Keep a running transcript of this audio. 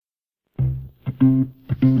Hello,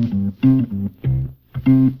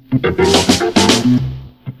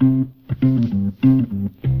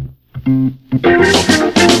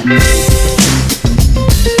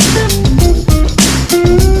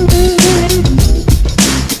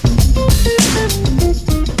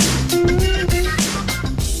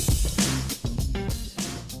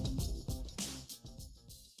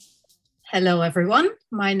 everyone.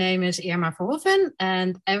 My name is Ep95 Rolf Winters,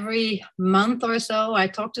 and every month or so, I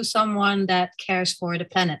talk to someone that cares for the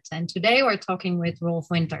planet. And today we're talking with Rolf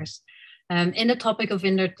Winters in the topic of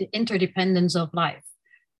interdependence of life.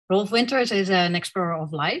 Rolf Winters is an explorer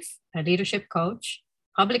of life, a leadership coach,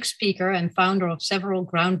 public speaker, and founder of several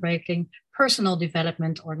groundbreaking personal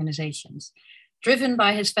development organizations. Driven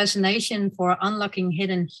by his fascination for unlocking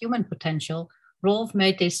hidden human potential, Rolf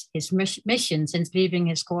made this his mission since leaving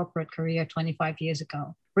his corporate career 25 years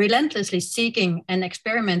ago. Relentlessly seeking and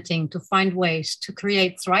experimenting to find ways to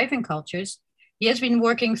create thriving cultures, he has been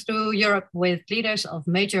working through Europe with leaders of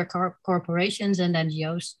major corporations and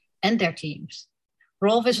NGOs and their teams.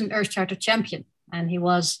 Rolf is an Earth Charter champion, and he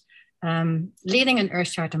was leading an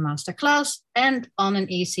Earth Charter masterclass and on an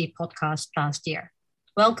EC podcast last year.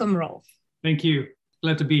 Welcome, Rolf. Thank you.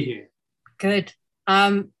 Glad to be here. Good.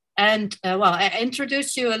 I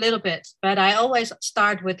introduced you a little bit, but I always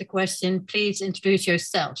start with the question, please introduce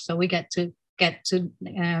yourself so we get to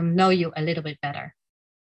know you a little bit better.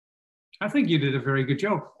 I think you did a very good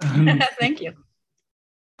job. Thank you.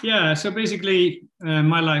 Yeah, so basically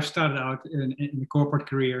my life started out in the corporate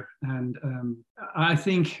career. And I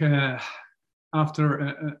think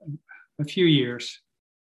after a few years,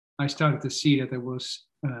 I started to see that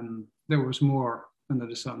there was more under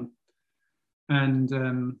the sun.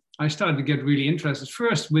 And I started to get really interested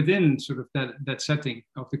first within sort of that setting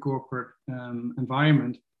of the corporate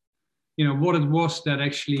environment. You know, what it was that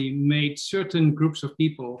actually made certain groups of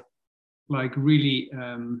people like really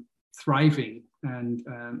thriving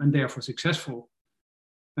and therefore successful.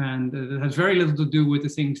 And it has very little to do with the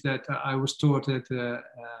things that I was taught at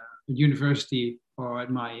university or at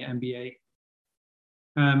my MBA.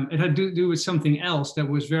 It had to do with something else that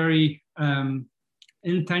was very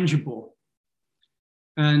intangible.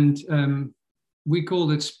 And we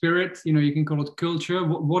called it spirit, you know, you can call it culture.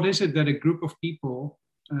 What is it that a group of people,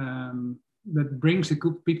 that brings a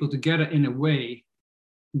group of people together in a way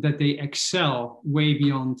that they excel way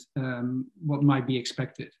beyond what might be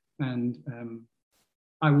expected? And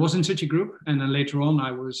I was in such a group, and then later on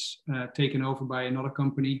I was taken over by another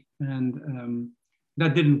company, and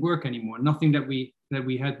that didn't work anymore. Nothing that we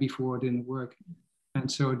had before didn't work. And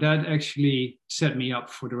so that actually set me up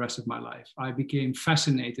for the rest of my life. I became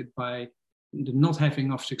fascinated by the not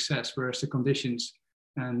having of success, whereas the conditions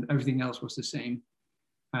and everything else was the same.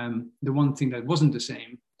 The one thing that wasn't the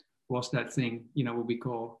same was that thing, you know, what we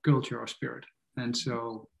call culture or spirit. And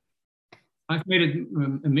so I've made it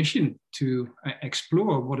a mission to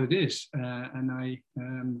explore what it is. And I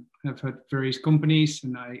have had various companies,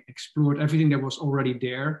 and I explored everything that was already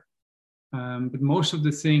there. But most of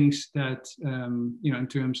the things that, you know, in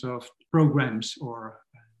terms of programs or,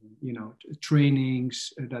 you know,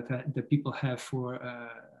 trainings that people have for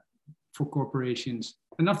corporations,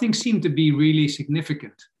 and nothing seemed to be really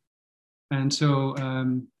significant. And so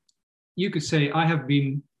you could say I have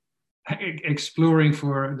been exploring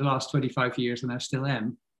for the last 25 years, and I still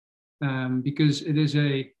am, because it is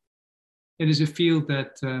a field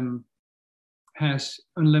that has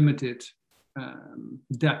unlimited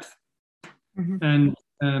depth. Mm-hmm. And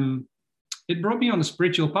it brought me on a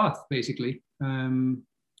spiritual path, basically. And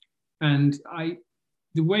the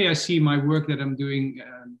way I see my work that I'm doing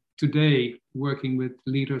today, working with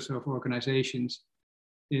leaders of organizations,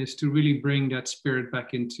 is to really bring that spirit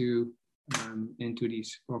back into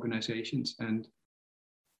these organizations, and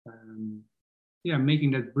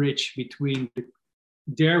making that bridge between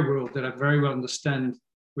their world that I very well understand,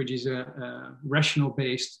 which is a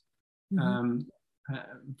rational-based, mm-hmm.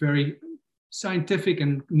 Very scientific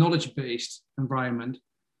and knowledge-based environment,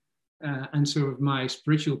 and sort of my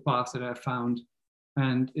spiritual path that I found.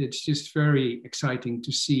 And it's just very exciting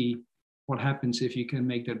to see what happens if you can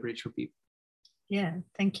make that bridge for people. Yeah,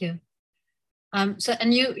 thank you. So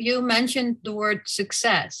you mentioned the word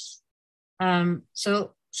success.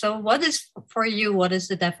 So what is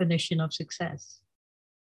the definition of success?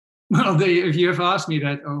 Well, if you have asked me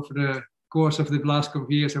that over the course of the last couple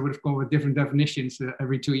of years, I would have come with different definitions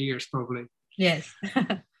every 2 years, probably. Yes.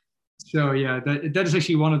 So yeah, that is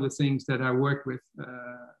actually one of the things that I work with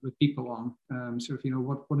people on. So if you know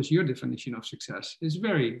what is your definition of success? It's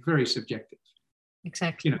very, very subjective.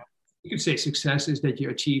 Exactly. You know, you could say success is that you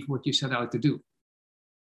achieve what you set out to do.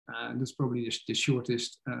 That's probably the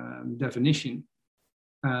shortest definition.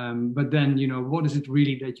 But then, what is it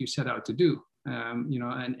really that you set out to do?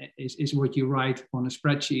 And is what you write on a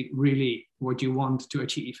spreadsheet really what you want to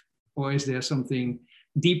achieve? Or is there something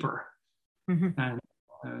deeper? Mm-hmm.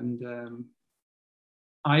 And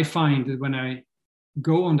I find that when I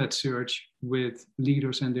go on that search with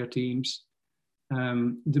leaders and their teams,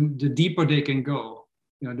 the deeper they can go,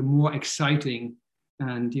 the more exciting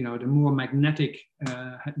and the more magnetic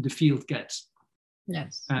the field gets.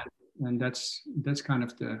 Yes. And that's kind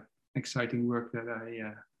of the exciting work that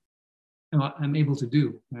I'm able to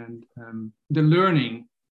do. And the learning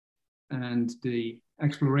and the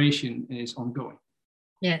exploration is ongoing.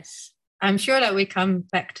 Yes, I'm sure that we come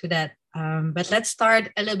back to that. But let's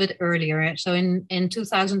start a little bit earlier. So in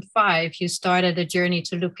 2005, you started a journey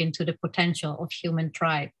to look into the potential of human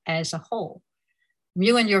tribe as a whole.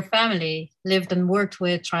 You and your family lived and worked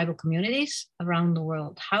with tribal communities around the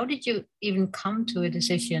world. How did you even come to a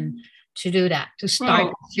decision to do that, to start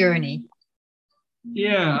the journey?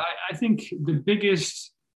 Yeah, I think the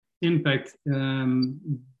biggest impact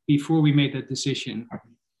before we made that decision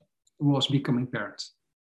was becoming parents.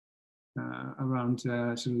 Around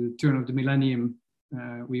sort of the turn of the millennium,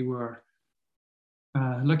 we were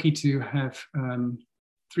lucky to have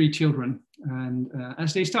 3 children. And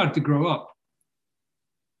as they started to grow up,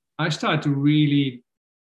 I started to really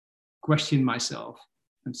question myself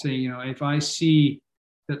and say, if I see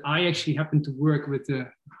that I actually happen to work with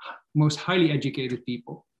the most highly educated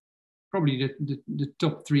people, probably the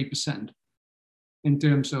top 3% in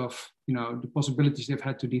terms of, the possibilities they've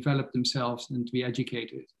had to develop themselves and to be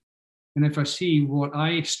educated. And if I see what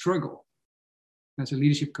I struggle as a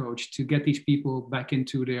leadership coach to get these people back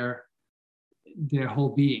into their whole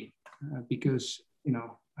being, because,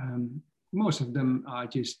 most of them are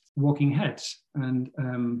just walking heads and,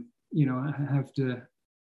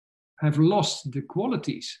 have lost the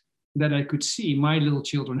qualities that I could see my little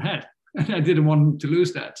children had. And I didn't want them to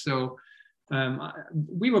lose that. So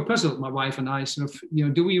we were puzzled, my wife and I, sort of,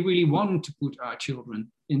 do we really want to put our children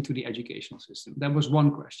into the educational system? That was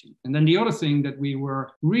one question. And then the other thing that we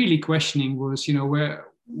were really questioning was,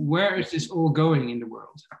 where is this all going in the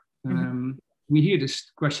world? We hear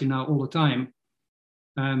this question now all the time.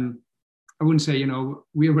 I wouldn't say,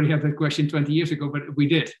 we already had that question 20 years ago, but we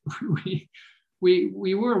did.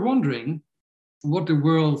 we were wondering what the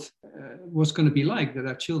world was going to be like that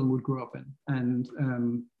our children would grow up in, and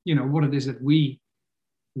what it is that we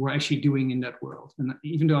were actually doing in that world. And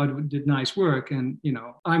even though I did nice work, and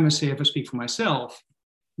I must say, if I speak for myself,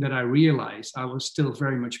 that I realized I was still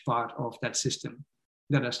very much part of that system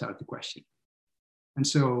that I started to question. And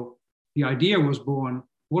so the idea was born: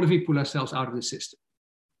 what if we pull ourselves out of the system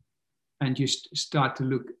and just start to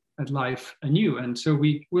look at life anew? And so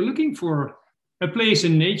we were looking for a place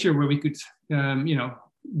in nature where we could,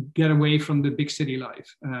 get away from the big city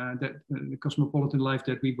life, the cosmopolitan life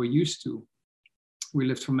that we were used to. We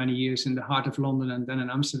lived for many years in the heart of London and then in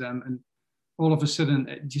Amsterdam, and all of a sudden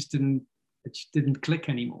it just didn't click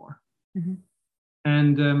anymore. Mm-hmm.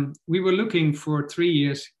 And we were looking for 3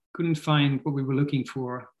 years, couldn't find what we were looking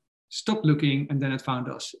for, stopped looking, and then it found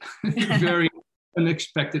us in a very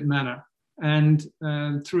unexpected manner. And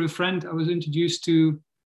through a friend, I was introduced to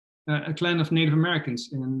a clan of Native Americans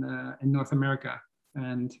in North America.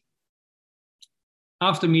 And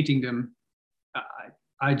after meeting them,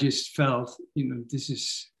 I just felt, this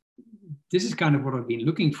is kind of what I've been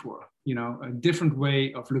looking for, a different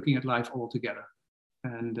way of looking at life altogether.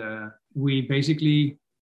 And we basically,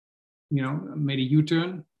 made a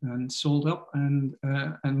U-turn and sold up and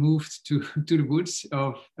moved to the woods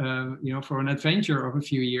for an adventure of a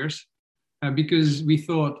few years. Because we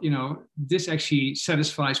thought, this actually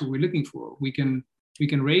satisfies what we're looking for. We can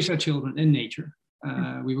raise our children in nature.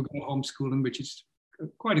 We were going to homeschool them, which is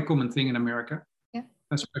quite a common thing in America,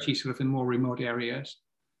 especially sort of in more remote areas.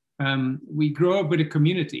 We grow up with a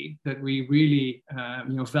community that we really,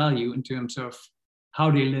 value in terms of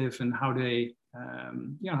how they live and how they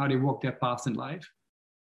walk their path in life.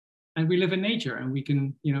 And we live in nature, and we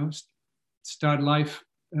can, start life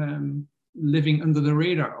living under the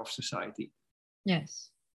radar of society.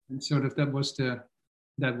 Yes. And sort of that was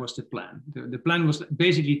the plan. The plan was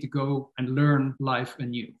basically to go and learn life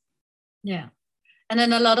anew. Yeah. And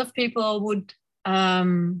then a lot of people would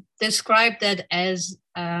describe that as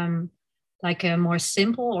like a more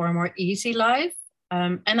simple or a more easy life.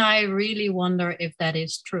 And I really wonder if that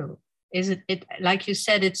is true. Is it like you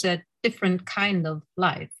said, it's a different kind of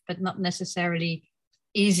life, but not necessarily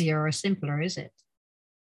easier or simpler, is it?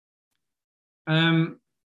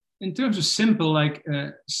 In terms of simple,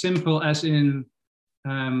 simple as in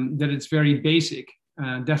that it's very basic,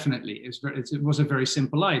 definitely. It was a very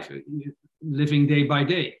simple life. living day by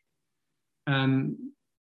day.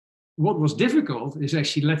 What was difficult is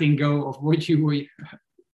actually letting go of what you were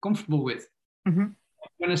comfortable with. Mm-hmm.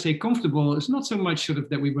 When I say comfortable, it's not so much sort of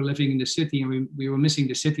that we were living in the city and we were missing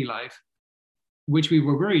the city life, which we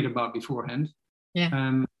were worried about beforehand.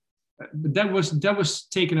 Yeah. But that was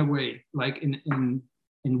taken away like in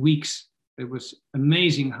weeks. It was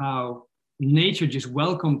amazing how nature just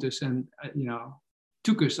welcomed us and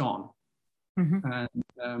took us on. Mm-hmm. And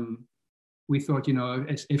we thought,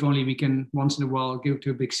 if only we can once in a while go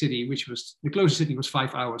to a big city, which was the closest city was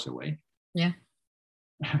 5 hours away. Yeah.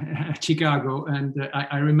 Chicago. And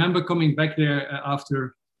I remember coming back there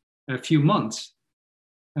after a few months,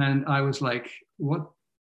 and I was like, what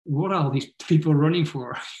are all these people running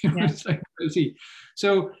for? Yeah. It's like crazy.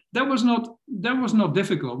 So that was not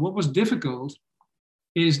difficult. What was difficult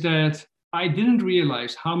is that I didn't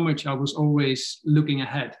realize how much I was always looking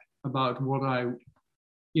ahead about what I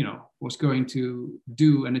was going to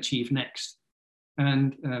do and achieve next.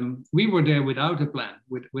 And we were there without a plan,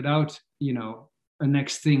 without a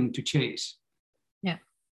next thing to chase. Yeah.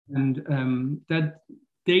 And that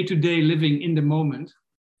day-to-day living in the moment,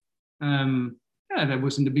 that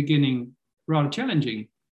was in the beginning rather challenging.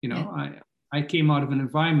 I came out of an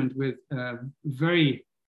environment with very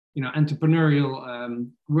entrepreneurial,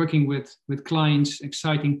 working with clients,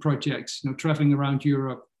 exciting projects, traveling around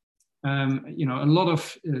Europe, a lot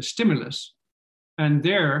of stimulus. And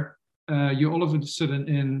there, you're all of a sudden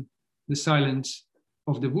in the silence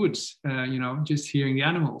of the woods, just hearing the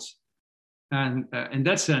animals. And in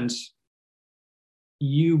that sense,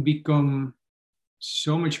 you become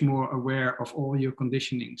so much more aware of all your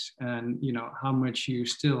conditionings and, how much you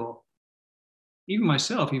still, even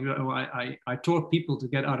myself, even though I taught people to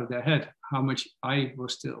get out of their head, how much I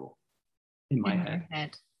was still in my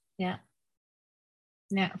head. Yeah.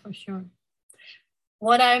 Yeah, for sure.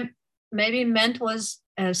 What I maybe meant was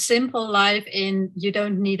a simple life in you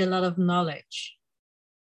don't need a lot of knowledge.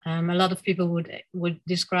 A lot of people would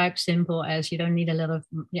describe simple as you don't need a lot of,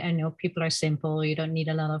 people are simple, you don't need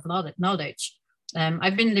a lot of knowledge.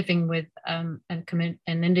 I've been living with an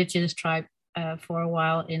indigenous tribe for a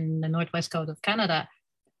while in the northwest coast of Canada,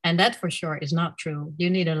 and that for sure is not true. You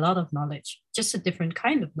need a lot of knowledge, just a different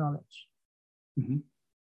kind of knowledge. Mm-hmm.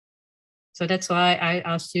 So that's why I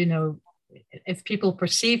asked, if people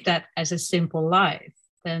perceive that as a simple life,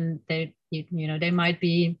 then they might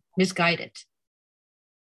be misguided.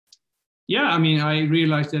 Yeah, I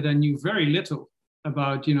realized that I knew very little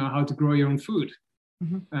about, how to grow your own food.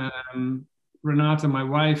 Mm-hmm. Renata, my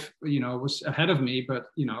wife, was ahead of me, but,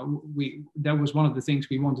 that was one of the things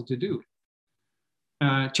we wanted to do.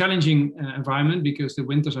 Challenging environment because the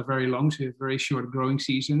winters are very long, so you have very short growing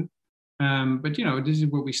season. But, this is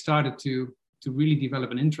what we started to really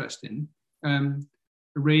develop an interest in.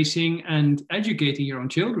 Raising and educating your own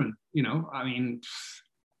children,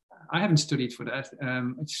 I haven't studied for that.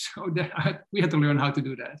 We had to learn how to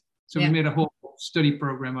do that. So we made a whole study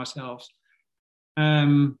program ourselves.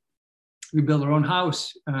 We built our own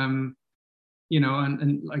house, and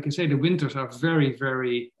like I say, the winters are very,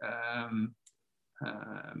 very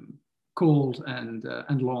cold and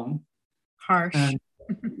long. Harsh. And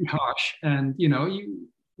harsh. And, you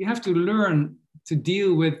have to learn to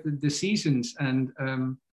deal with the seasons. And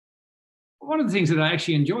one of the things that I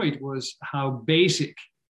actually enjoyed was how basic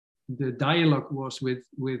the dialogue was with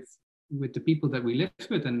the people that we lived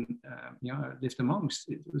with and lived amongst.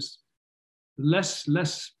 It was less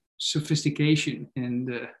sophistication in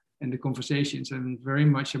the conversations and very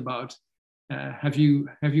much about have you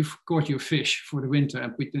caught your fish for the winter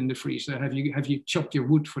and put it in the freezer? Have you chopped your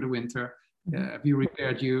wood for the winter? Have you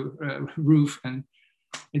repaired your roof? And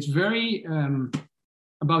it's very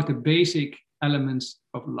about the basic elements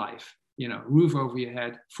of life. Roof over your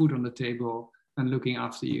head, food on the table, and looking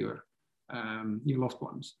after your loved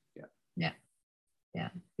ones. Yeah,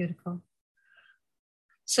 beautiful.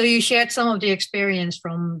 So you shared some of the experience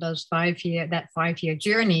from that 5-year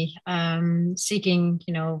journey, seeking,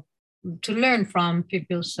 to learn from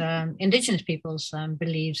people's indigenous people's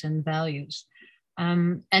beliefs and values.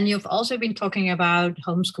 And you've also been talking about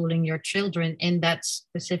homeschooling your children in that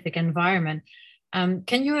specific environment.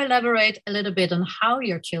 Can you elaborate a little bit on how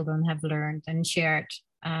your children have learned and shared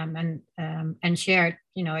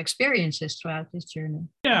experiences throughout this journey?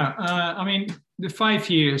 Yeah, the 5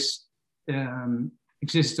 years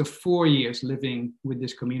exists of 4 years living with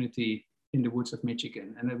this community in the woods of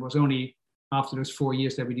Michigan, and it was only after those 4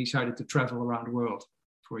 years that we decided to travel around the world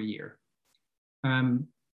for a year. And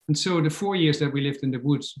so the 4 years that we lived in the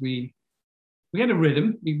woods, we had a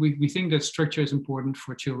rhythm. We think that structure is important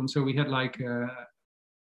for children. So we had like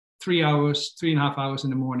 3.5 hours in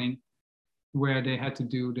the morning, where they had to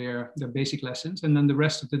do their basic lessons, and then the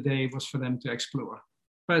rest of the day was for them to explore.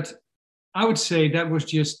 But I would say that was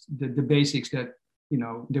just the basics that, you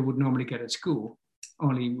know, they would normally get at school.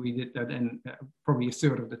 Only we did that in probably a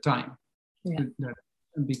third of the time. Yeah.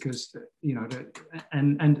 Because, you know,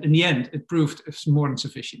 and in the end, it proved more than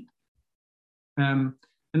sufficient.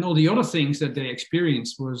 And all the other things that they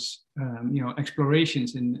experienced was, you know,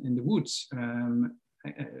 explorations in the woods,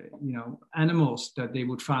 you know, animals that they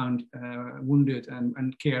would found wounded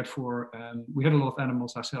and cared for. We had a lot of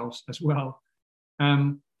animals ourselves as well.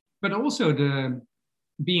 But also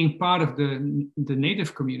being part of the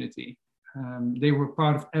native community. They were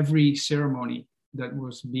part of every ceremony that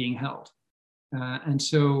was being held. And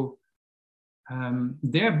so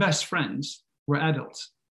their best friends were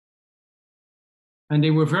adults. And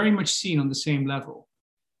they were very much seen on the same level.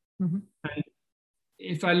 Mm-hmm. And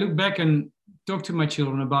if I look back and talk to my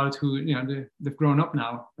children about who, you know, they've grown up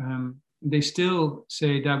now, they still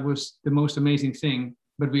say that was the most amazing thing.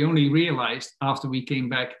 But we only realized after we came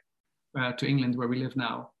back to England, where we live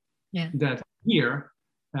now, that here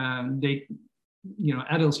they, you know,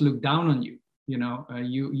 adults look down on you. You know,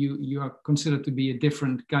 you are considered to be a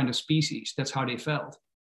different kind of species. That's how they felt.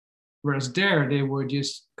 Whereas there, they were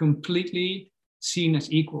just completely seen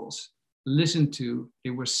as equals, listened to.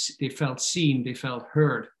 They felt seen. They felt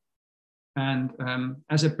heard. And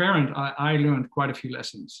as a parent, I learned quite a few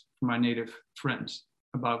lessons from my native friends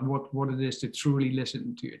about what it is to truly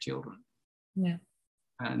listen to your children. Yeah.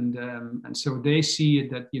 And so they see it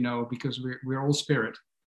that, you know, because we're all spirit,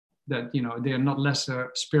 that, you know, they're not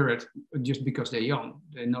lesser spirit just because they're young.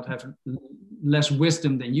 They not have less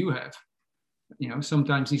wisdom than you have. You know,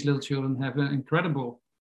 sometimes these little children have an incredible,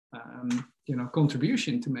 you know,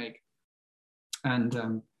 contribution to make.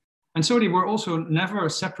 And so they were also never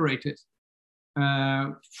separated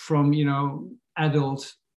from, you know,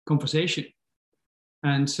 adult conversation.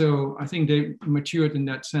 And so I think they matured in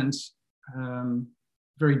that sense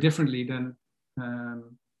very differently than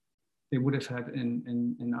they would have had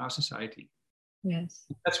in our society. Yes.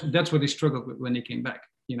 That's what they struggled with when they came back,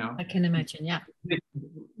 you know. I can imagine, yeah.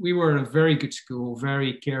 We were a very good school,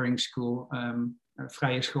 very caring school,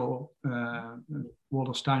 Vrije School,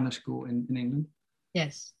 Waldorf Steiner School in England.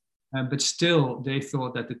 Yes. But still, they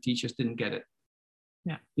thought that the teachers didn't get it.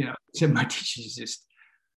 Yeah. You know, said my teacher is just,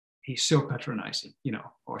 he's so patronizing, you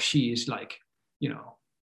know, or she is like, you know,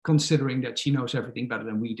 considering that she knows everything better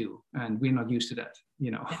than we do, and we're not used to that, you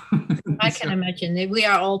know. Yeah. I can imagine. We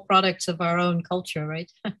are all products of our own culture,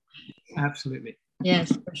 right? Absolutely.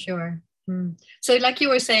 Yes, for sure. So like you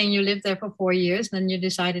were saying, you lived there for 4 years, then you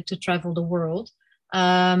decided to travel the world.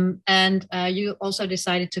 And you also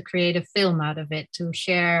decided to create a film out of it to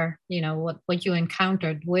share, you know, what you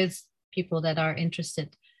encountered with people that are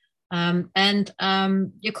interested. And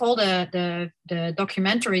you call the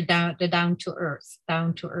documentary Down to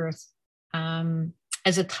Earth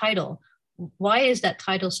as a title. Why is that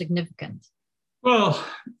title significant? Well,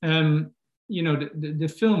 you know, the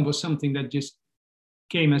film was something that just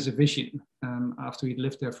came as a vision after we'd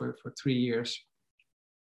lived there for 3 years.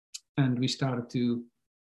 And we started to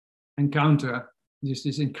encounter just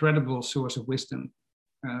this incredible source of wisdom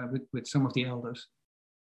with some of the elders.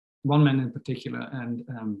 One man in particular,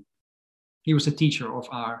 and he was a teacher of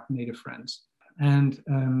our native friends. And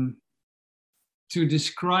to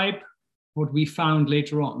describe what we found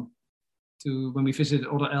later on, when we visited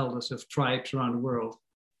other elders of tribes around the world,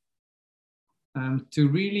 to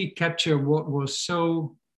really capture what was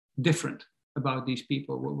so different about these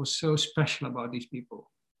people, what was so special about these people,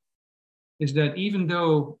 is that even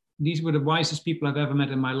though these were the wisest people I've ever met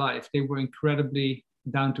in my life, they were incredibly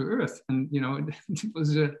down to earth. And, you know, it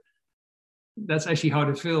was that's actually how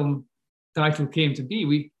the film title came to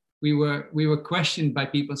be. We were questioned by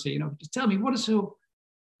people saying, you know, just tell me what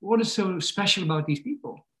is so special about these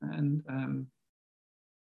people. And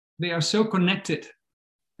they are so connected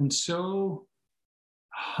and so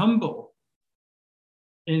humble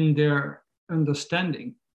in their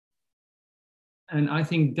understanding. And I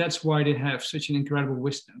think that's why they have such an incredible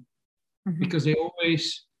wisdom, because they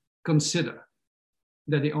always consider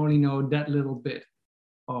that they only know that little bit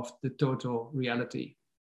of the total reality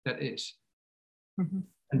that is.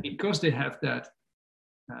 And because they have that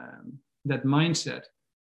mindset,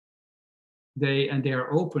 they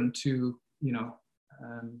are open to, you know,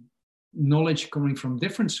 knowledge coming from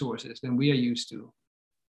different sources than we are used to.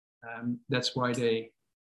 That's why they,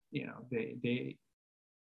 you know, they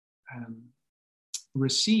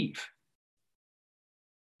receive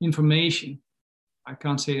information. I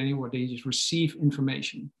can't say it anymore. They just receive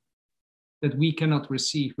information that we cannot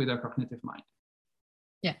receive with our cognitive mind.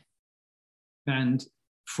 Yeah. And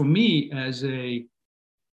for me, as a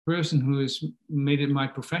person who has made it my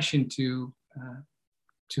profession to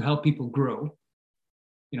help people grow,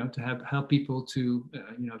 to help people to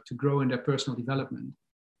to grow in their personal development,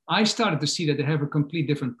 I started to see that they have a complete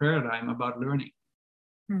different paradigm about learning.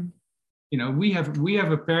 We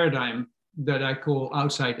have a paradigm that I call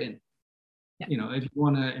outside in. Yeah. If you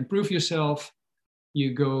want to improve yourself,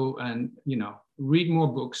 you go and read more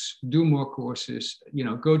books, do more courses,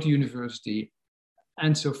 go to university,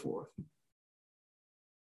 and so forth.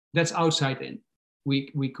 That's outside in.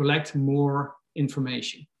 We collect more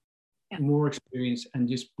information, more experience, and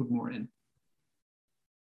just put more in.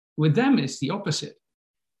 With them, it's the opposite.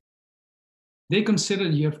 They consider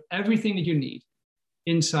you have everything that you need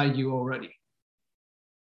inside you already.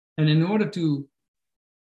 And in order to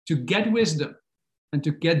get wisdom and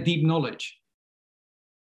to get deep knowledge,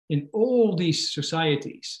 in all these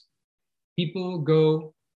societies, people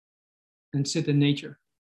go and sit in nature,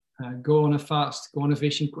 go on a fast, go on a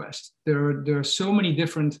vision quest. There are so many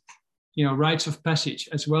different, rites of passage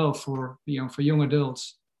as well for young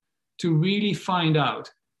adults to really find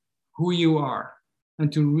out who you are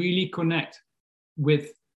and to really connect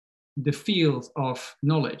with the field of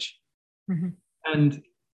knowledge. Mm-hmm. And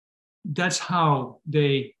that's how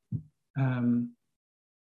they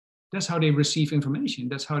receive information.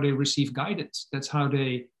 That's how they receive guidance. That's how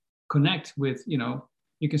they connect with, you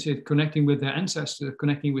can say connecting with their ancestors,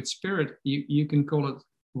 connecting with spirit. You can call it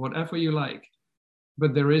whatever you like,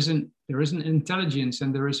 but there is an intelligence,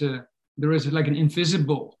 and there is like an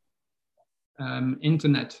invisible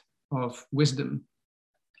internet of wisdom.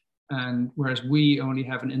 And whereas we only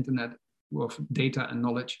have an internet of data and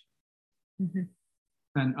knowledge. Mm-hmm.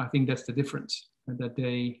 And I think that's the difference, that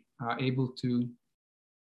they are able to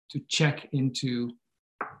check into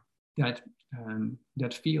that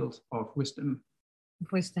field of wisdom.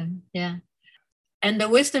 Wisdom, yeah. And the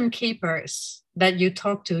wisdom keepers that you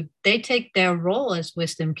talk to, they take their role as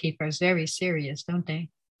wisdom keepers very serious, don't they?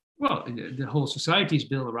 Well, the whole society is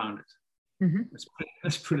built around it. Mm-hmm.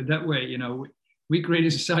 Let's put it that way. We create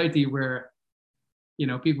a society where,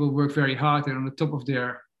 people work very hard and on the top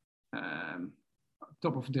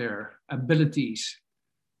of their abilities,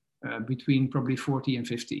 between probably 40 and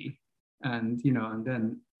 50, and and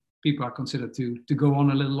then people are considered to go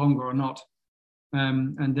on a little longer or not,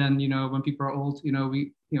 and then when people are old,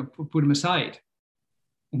 we put them aside.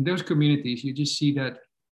 In those communities, you just see that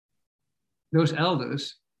those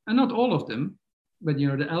elders, and not all of them, but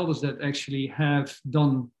the elders that actually have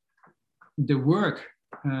done the work,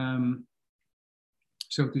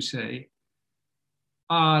 so to say,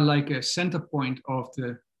 are like a center point of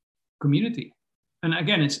the community. And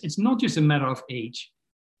again, it's not just a matter of age,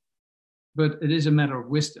 but it is a matter of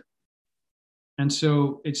wisdom. And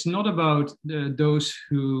so it's not about those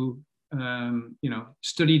who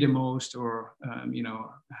study the most or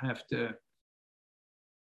have the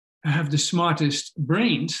smartest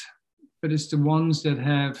brains, but it's the ones that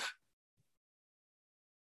have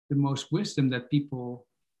the most wisdom that people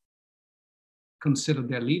consider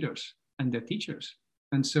their leaders and their teachers.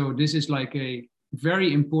 And so this is like a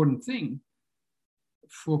very important thing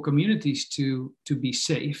for communities to be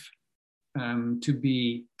safe, to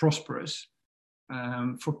be prosperous,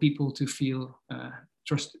 for people to feel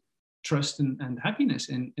trust and happiness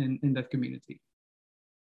in that community.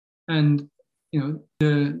 And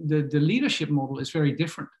the leadership model is very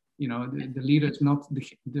different. The leader is not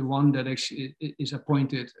the one that actually is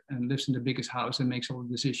appointed and lives in the biggest house and makes all the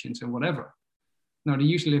decisions and whatever. No, they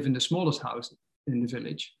usually live in the smallest house in the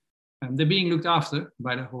village. They're being looked after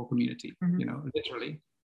by the whole community, mm-hmm. Literally.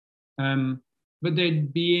 But they're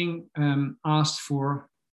being asked for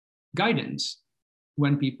guidance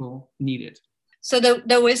when people need it. So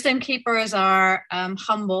the wisdom keepers are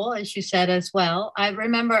humble, as you said as well. I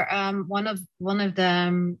remember one of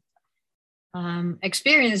the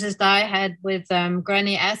experiences that I had with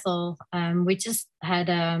Granny Ethel. We just had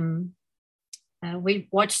we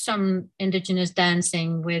watched some indigenous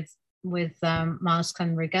dancing with mask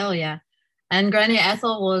and regalia, and Granny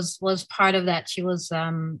Ethel was part of that. She was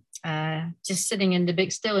just sitting in the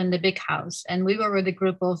big house, and we were with a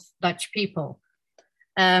group of Dutch people,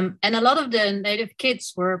 and a lot of the native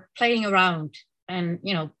kids were playing around and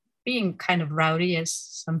being kind of rowdy, as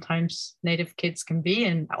sometimes native kids can be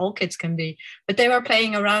and all kids can be, but they were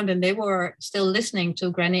playing around and they were still listening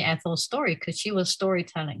to Granny Ethel's story because she was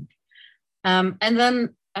storytelling. And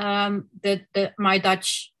then my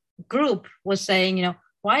Dutch group was saying,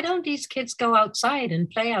 why don't these kids go outside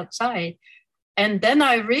and play outside? And then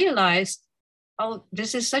I realized, oh,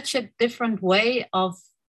 this is such a different way of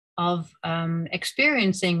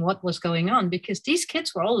experiencing what was going on, because these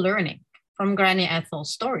kids were all learning from Granny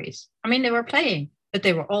Ethel's stories. I mean, they were playing, but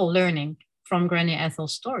they were all learning from Granny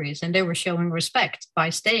Ethel's stories, and they were showing respect by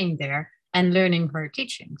staying there and learning her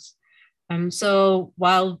teachings. So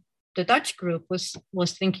while the Dutch group was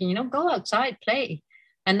thinking, go outside, play.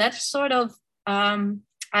 And that's sort of,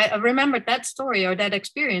 I remembered that story or that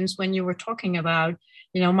experience when you were talking about,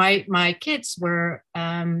 my kids were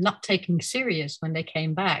not taken serious when they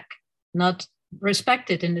came back, not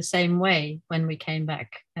respected in the same way when we came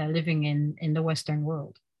back living in the Western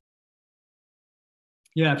world.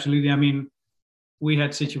 Yeah, absolutely. I mean, we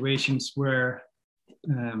had situations where,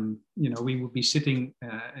 we would be sitting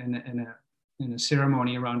in a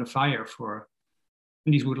ceremony around a fire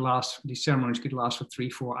and these ceremonies could last for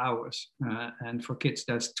 3-4 hours. And for kids,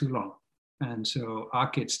 that's too long. And so our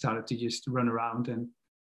kids started to just run around, and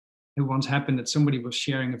it once happened that somebody was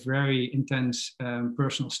sharing a very intense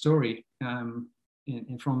personal story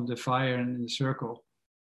in front of the fire and in the circle.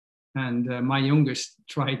 And my youngest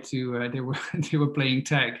tried to, they were playing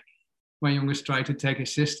tag. My youngest tried to tag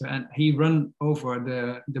his sister, and he ran over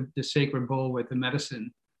the sacred bowl with the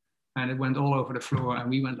medicine, and it went all over the floor. And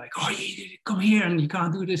we went like, "Oh, come here, and you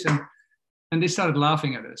can't do this." And they started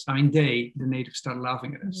laughing at us. I mean, the natives started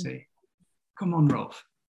laughing at us, say, "Come on, Rolf.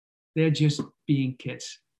 They're just being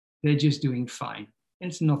kids. They're just doing fine.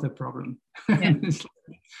 It's not a problem." Yeah.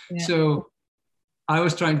 Yeah. So I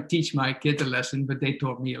was trying to teach my kid a lesson, but they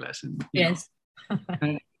taught me a lesson. Yes.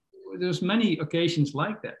 And there's many occasions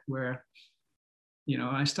like that where,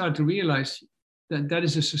 I started to realize that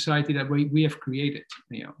is a society that we have created,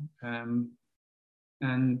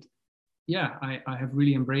 and yeah, I have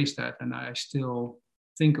really embraced that, and I still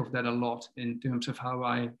think of that a lot in terms of how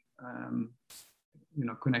I,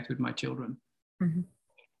 connect with my children. Mm-hmm.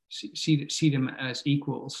 See them as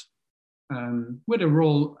equals, with a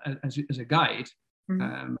role as a guide,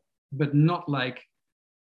 mm-hmm. But not like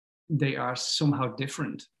they are somehow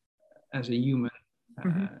different as a human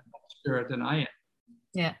mm-hmm. spirit than I am.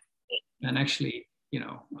 Yeah. And actually,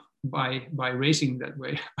 by raising that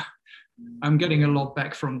way, I'm getting a lot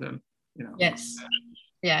back from them. Yes.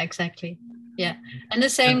 Yeah, exactly. Yeah. And the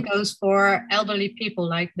same goes for elderly people,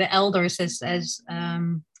 like the elders as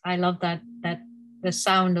I love that the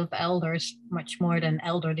sound of elders much more than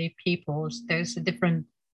elderly people. There's a different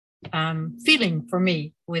feeling for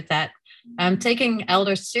me with that. Taking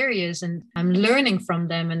elders serious and learning from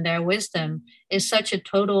them and their wisdom is such a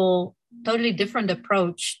totally different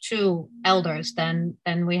approach to elders than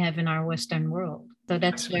we have in our Western world. So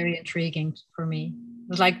that's very intriguing for me.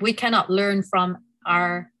 It's like we cannot learn from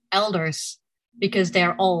our elders because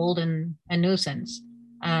they're old and a nuisance.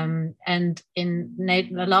 And in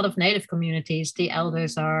a lot of Native communities, the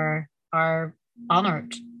elders are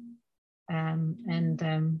honored,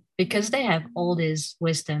 and because they have all this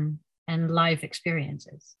wisdom and life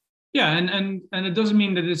experiences. Yeah, and it doesn't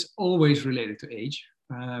mean that it's always related to age,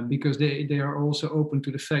 because they are also open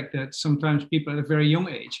to the fact that sometimes people at a very young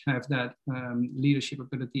age have that leadership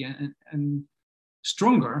ability, and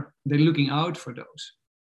stronger, they're looking out for those.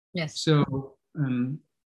 Yes. So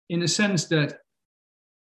in a sense that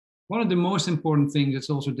one of the most important things that's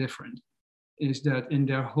also different is that in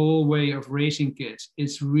their whole way of raising kids,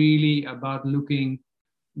 it's really about looking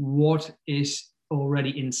what is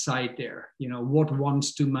already inside there, what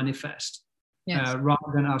wants to manifest. Yes.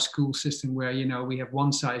 Rather than our school system where, we have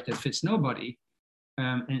one size that fits nobody.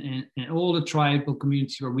 And all the tribal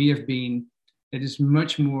communities where we have been, it is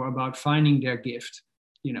much more about finding their gift,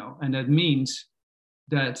 and that means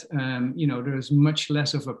that, there's much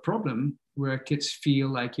less of a problem where kids feel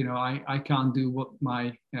like, I can't do what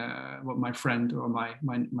my friend or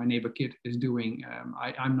my neighbor kid is doing.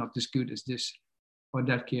 I'm not as good as this or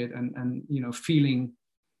that kid, and feeling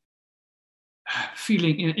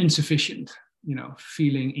insufficient,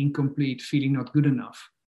 feeling incomplete, feeling not good enough.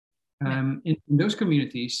 In those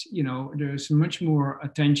communities, there's much more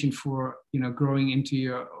attention for, growing into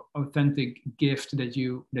your authentic gift that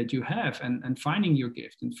you have, and finding your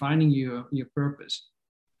gift and finding your purpose.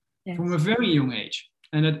 Yes. From a very young age.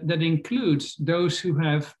 And that includes those who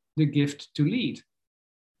have the gift to lead.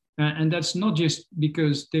 And that's not just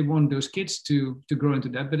because they want those kids to grow into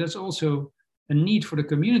that, but that's also a need for the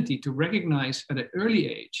community to recognize at an early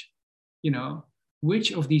age,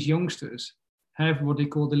 which of these youngsters have what they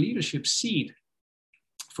call the leadership seed.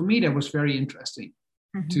 For me, that was very interesting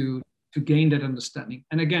mm-hmm. to gain that understanding.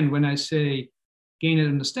 And again, when I say gain that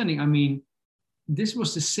understanding, I mean, this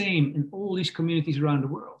was the same in all these communities around the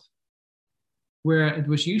world, where it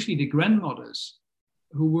was usually the grandmothers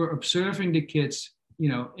who were observing the kids,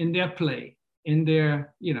 in their play, in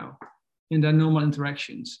their normal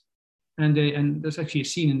interactions, and there's actually a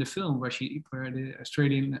scene in the film where the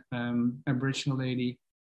Australian Aboriginal lady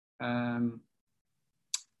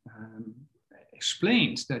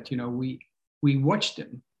explains that we watch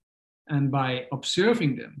them, and by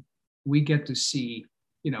observing them, we get to see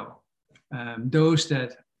those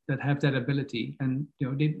that have that ability, and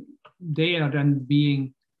they are then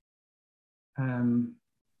being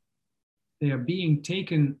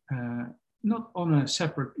taken not on a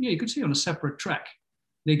separate, you could say on a separate track.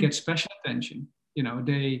 They get special attention.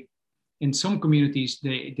 They, in some communities,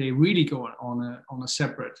 they really go on a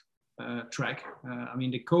separate track. I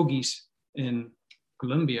mean, the Kogis in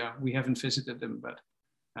Colombia, we haven't visited them, but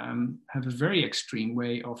have a very extreme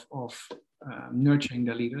way of nurturing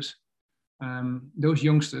their leaders. Those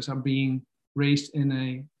youngsters are being raised in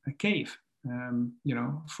a cave,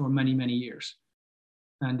 for many, many years.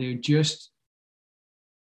 And they're just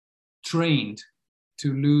trained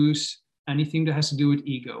to lose anything that has to do with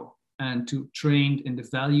ego, and to trained in the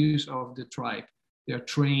values of the tribe. They're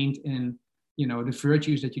trained in, the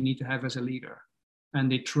virtues that you need to have as a leader.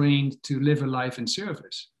 And they trained to live a life in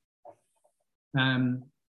service.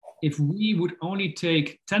 If we would only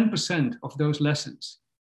take 10% of those lessons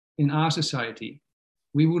in our society,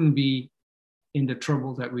 we wouldn't be in the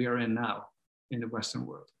trouble that we are in now in the Western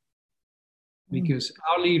world. Because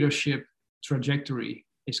our leadership trajectory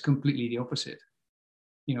is completely the opposite.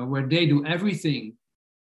 Where they do everything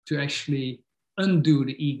to actually undo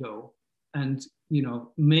the ego and,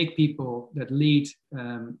 make people that lead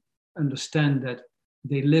understand that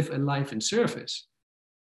they live a life in service.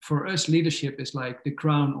 For us, leadership is like the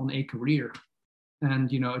crown on a career.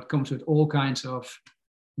 And, it comes with all kinds of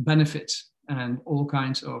benefits and all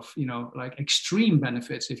kinds of, like extreme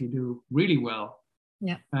benefits if you do really well.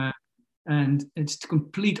 Yeah. And it's the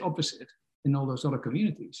complete opposite in all those other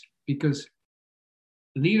communities, because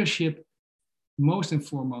leadership, most and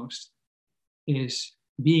foremost, is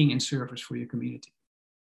being in service for your community.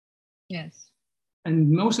 Yes.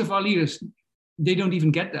 And most of our leaders, they don't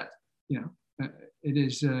even get that. It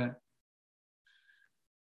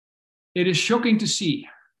is shocking to see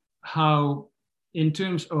how, in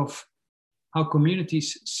terms of how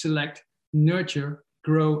communities select, nurture,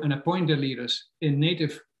 grow, and appoint their leaders in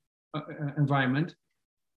native environment,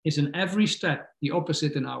 is in every step the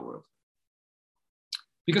opposite in our world.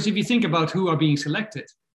 Because if you think about who are being selected,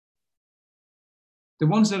 the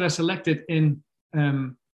ones that are selected in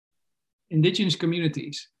indigenous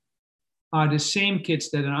communities are the same kids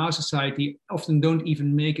that in our society often don't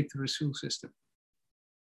even make it through the school system.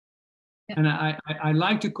 Yeah. And I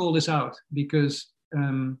like to call this out, because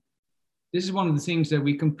this is one of the things that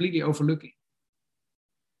we completely overlooking.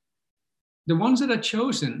 The ones that are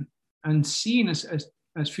chosen and seen as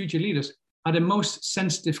future leaders are the most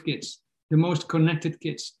sensitive kids, the most connected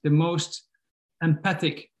kids, the most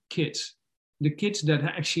empathic kids, the kids that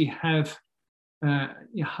actually have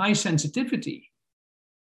high sensitivity.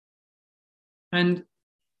 And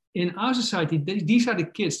in our society, these are the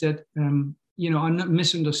kids that are not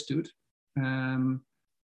misunderstood,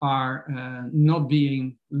 are not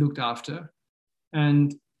being looked after,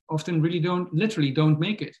 and often literally don't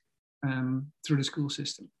make it through the school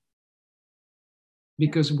system.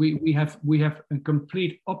 Because we have a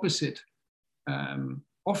complete opposite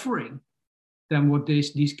offering than what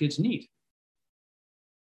these kids need.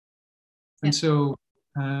 And so,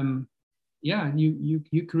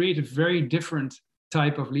 you create a very different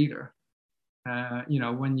type of leader,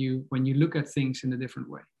 when you look at things in a different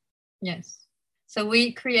way. Yes. So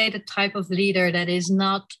we create a type of leader that is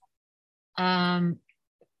not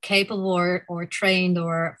capable or trained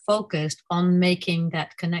or focused on making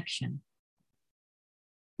that connection.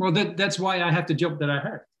 Well, that's why I have the job that I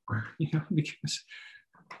had, because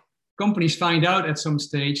companies find out at some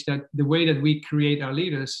stage that the way that we create our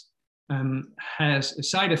leaders has a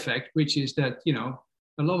side effect, which is that,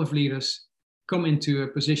 a lot of leaders come into a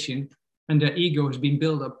position and their ego has been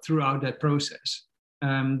built up throughout that process.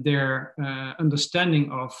 Their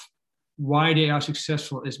understanding of why they are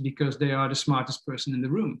successful is because they are the smartest person in the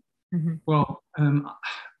room. Mm-hmm. Well,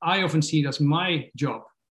 I often see it as my job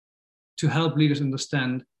to help leaders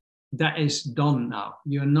understand that is done now.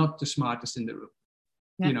 You're not the smartest in the room.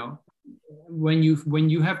 Yeah. When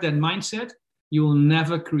you have that mindset, you will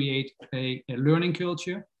never create a learning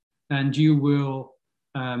culture, and you will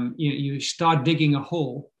you start digging a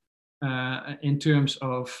hole in terms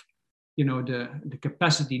of the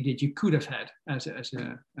capacity that you could have had as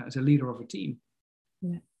a leader of a team.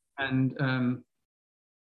 Yeah. And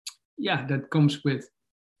that comes with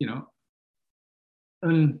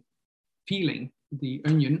unpeeling the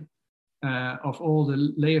onion of all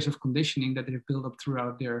the layers of conditioning that they've built up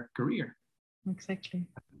throughout their career. Exactly.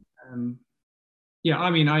 Yeah,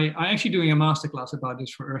 I mean, I actually doing a masterclass about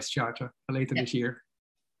this for Earth Charter later this year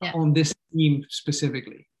on this theme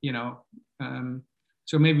specifically,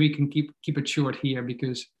 so maybe we can keep it short here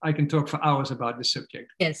because I can talk for hours about this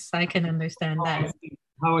subject. Yes, I can understand that.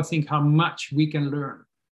 How much we can learn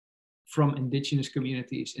from indigenous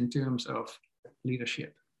communities in terms of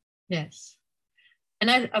leadership. Yes.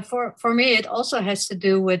 And for me, it also has to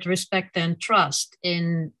do with respect and trust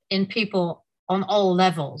in people on all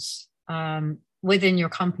levels, within your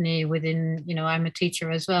company, within, I'm a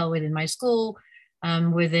teacher as well, within my school,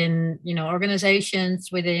 within, organizations,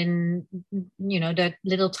 within, that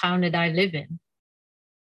little town that I live in.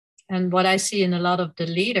 And what I see in a lot of the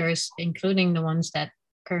leaders, including the ones that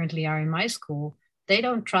currently are in my school, they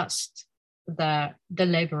don't trust the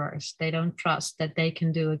laborers. They don't trust that they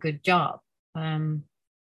can do a good job,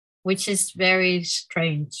 which is very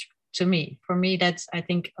strange to me. For me, that's, I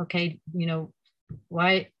think, okay,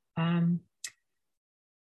 why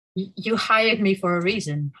you hired me for a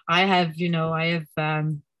reason. I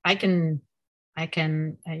can,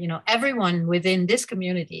 everyone within this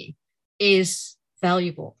community is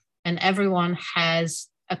valuable, and everyone has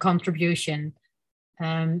a contribution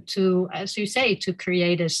to, as you say, to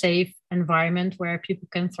create a safe environment where people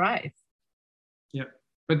can thrive. Yeah,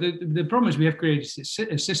 but the problem is we have created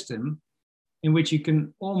a system in which you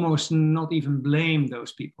can almost not even blame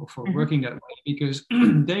those people for working that way, because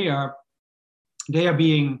they are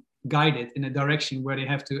being guided in a direction where they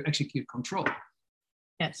have to execute control.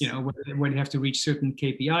 Yes. Where they have to reach certain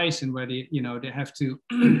KPIs and where they have to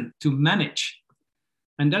to manage.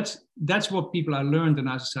 And that's what people are learned in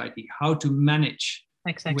our society, how to manage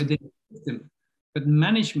within the system. But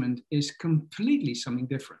management is completely something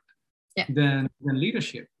different than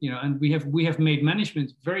leadership. And we have made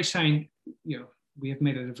management we have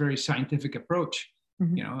made it a very scientific approach.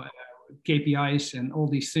 KPIs and all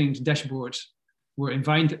these things, dashboards, were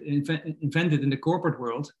invented in the corporate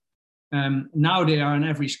world. Now they are in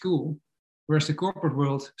every school, whereas the corporate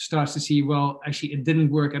world starts to see, well, actually, it didn't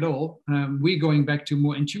work at all. We're going back to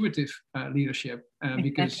more intuitive leadership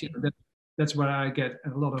because that's what I get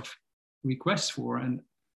a lot of requests for. And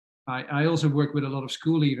I also work with a lot of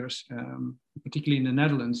school leaders, particularly in the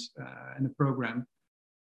Netherlands, in the program.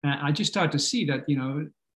 I just start to see that,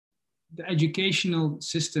 the educational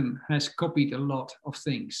system has copied a lot of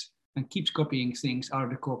things and keeps copying things out of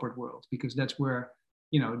the corporate world, because that's where,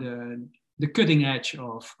 the cutting edge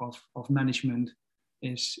of management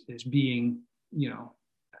is being,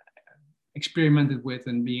 experimented with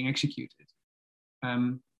and being executed.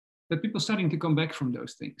 But people are starting to come back from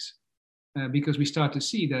those things because we start to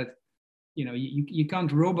see that, you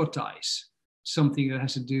can't robotize something that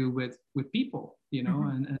has to do with people,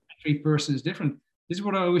 and every person is different. This is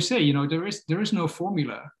what I always say, there is no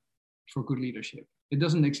formula for good leadership. It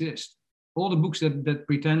doesn't exist. All the books that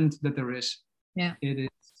pretend that there is, it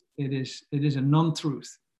is a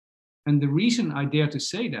non-truth. And the reason I dare to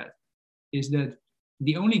say that is that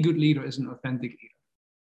the only good leader is an authentic leader.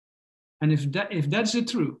 And if that's the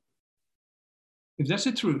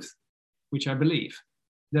truth, which I believe,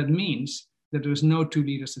 that means that there is no two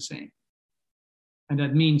leaders the same. And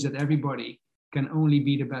that means that everybody can only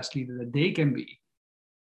be the best leader that they can be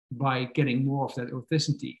by getting more of that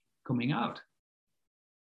authenticity coming out.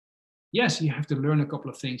 Yes, you have to learn a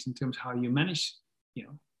couple of things in terms of how you manage,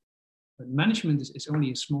 but management is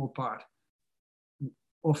only a small part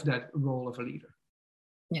of that role of a leader.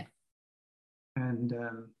 Yeah. And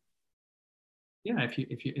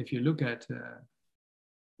if you look at the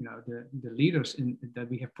leaders that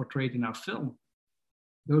we have portrayed in our film,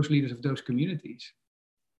 those leaders of those communities,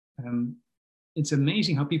 it's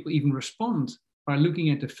amazing how people even respond by looking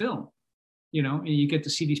at the film. And you get to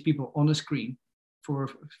see these people on the screen for a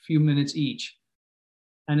few minutes each,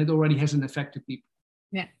 and it already has an effect to people.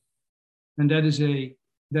 Yeah. And that is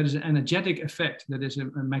an energetic effect, that is a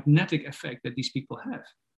magnetic effect that these people have.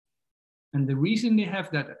 And the reason they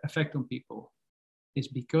have that effect on people is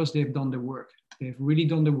because they've done the work. They've really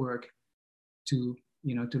done the work to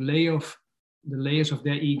lay off the layers of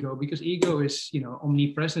their ego, because ego is,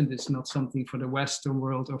 omnipresent. It's not something for the Western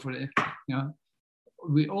world or for the,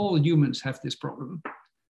 we all humans have this problem.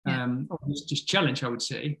 Or it's just challenge, I would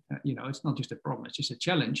say. It's not just a problem, it's just a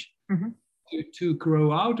challenge to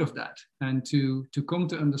grow out of that and to come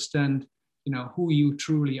to understand, who you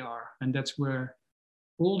truly are. And that's where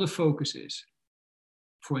all the focus is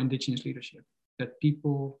for Indigenous leadership, that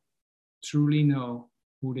people truly know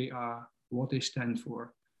who they are, what they stand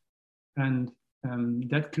for. And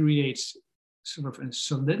that creates sort of a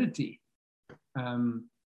solidity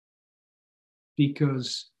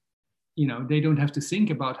because, they don't have to think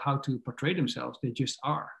about how to portray themselves. They just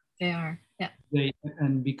are. They are. Yeah.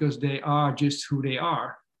 And because they are just who they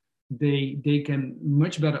are, they can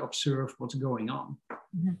much better observe what's going on,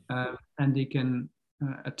 and they can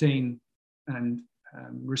attain and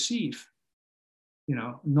receive,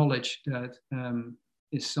 knowledge that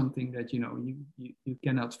is something that you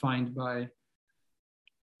cannot find by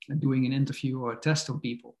doing an interview or a test on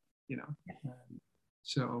people.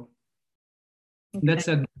 So okay.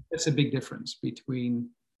 That's a big difference between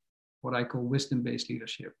what I call wisdom-based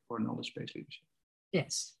leadership or knowledge-based leadership.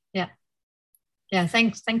 Yes. Yeah. Yeah.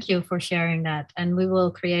 Thank you for sharing that. And we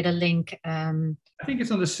will create a link. I think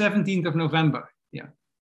it's on the 17th of November. Yeah.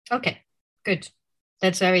 Okay, good.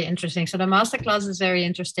 That's very interesting. So the masterclass is very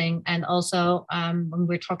interesting. And also when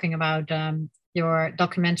we're talking about your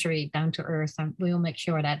documentary, Down to Earth, we will make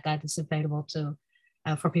sure that that is available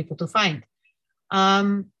for people to find.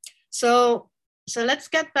 So let's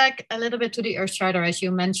get back a little bit to the Earth Charter, as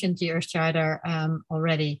you mentioned the Earth Charter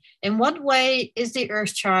already. In what way is the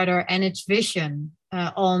Earth Charter and its vision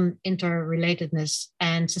on interrelatedness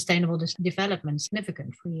and sustainable development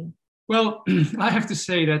significant for you? Well, I have to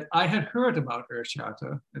say that I had heard about Earth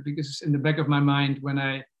Charter because it's in the back of my mind when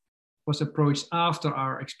I was approached after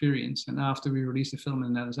our experience and after we released the film in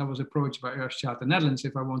the Netherlands. I was approached by Earth Charter Netherlands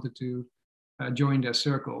if I wanted to join their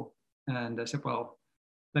circle. And I said, well,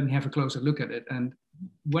 let me have a closer look at it. And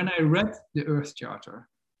when I read the Earth Charter,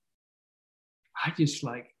 I just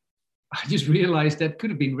realized that could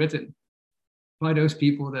have been written by those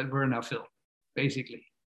people that were in our film, basically.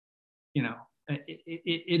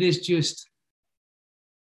 It is just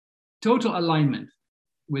total alignment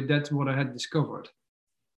with that's what I had discovered,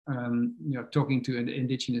 talking to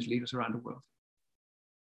indigenous leaders around the world.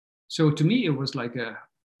 So to me, it was like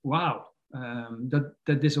wow, that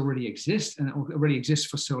this already exists and already exists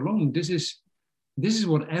for so long. This is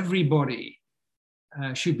what everybody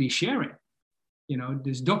should be sharing.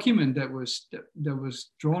 This document that was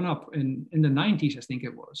drawn up in the 90s, I think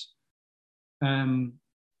it was,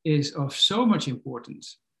 is of so much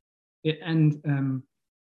importance, and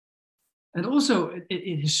also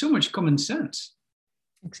it has so much common sense.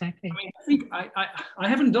 Exactly. I mean, I think I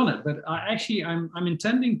haven't done it, but I'm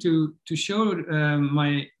intending to show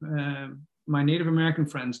my Native American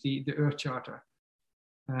friends the Earth Charter.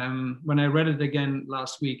 When I read it again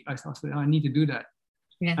last week, I thought I need to do that.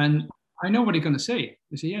 Yeah. And I know what they're going to say.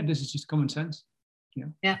 They say, yeah, this is just common sense.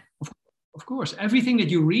 Yeah. Of course, everything that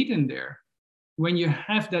you read in there, when you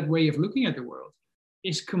have that way of looking at the world,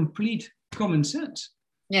 is complete common sense.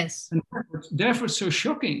 Yes. And therefore it's so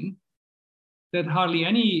shocking that hardly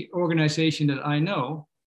any organization that I know,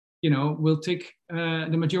 will tick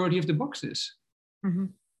the majority of the boxes. Mm-hmm.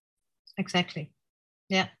 Exactly.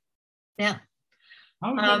 Yeah. Yeah.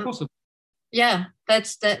 How is that possible? Yeah,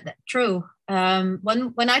 that's true.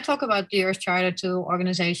 When I talk about the Earth Charter to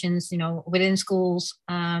organizations, within schools,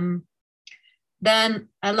 then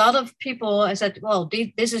a lot of people have said, well,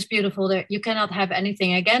 this is beautiful. You cannot have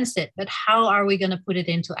anything against it, but how are we going to put it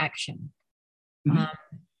into action? Mm-hmm.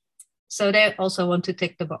 So they also want to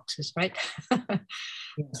tick the boxes, right?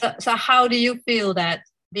 Yeah. So how do you feel that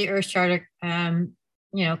the Earth Charter,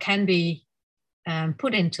 can be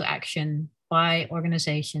put into action by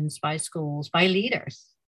organizations, by schools, by leaders?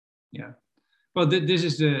 Yeah. Well, this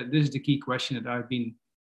is the key question that I've been,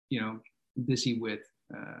 busy with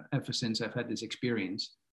ever since I've had this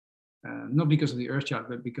experience. Not because of the Earth Charter,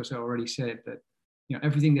 but because I already said that,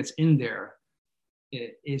 everything that's in there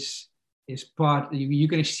is part. You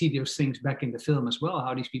can see those things back in the film as well.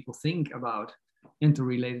 How these people think about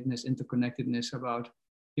interrelatedness, interconnectedness, about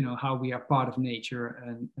how we are part of nature,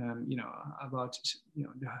 and about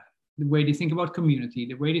the way they think about community,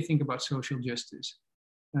 the way they think about social justice.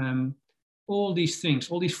 All these things,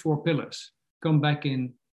 all these 4 pillars, come back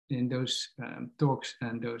in those talks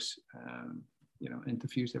and those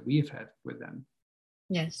interviews that we have had with them.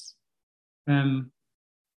 Yes.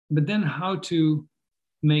 But then how to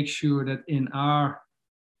make sure that in our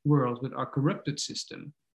world, with our corrupted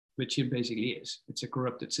system, which it basically is, it's a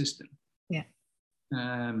corrupted system. Yeah.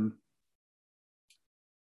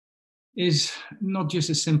 Is not just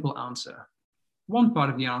a simple answer. One part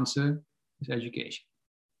of the answer is education.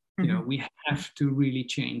 Mm-hmm. We have to really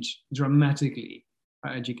change dramatically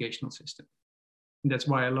our educational system. And that's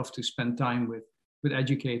why I love to spend time with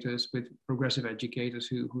educators, with progressive educators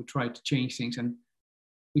who try to change things. And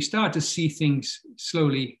we start to see things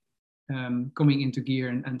slowly coming into gear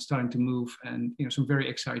and starting to move, and some very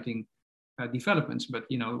exciting developments. But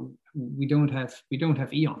we don't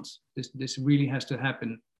have eons. This really has to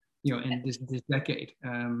happen in this decade,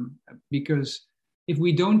 because if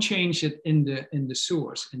we don't change it in the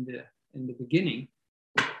source, in the beginning,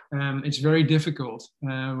 it's very difficult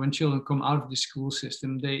when children come out of the school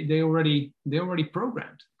system. They're already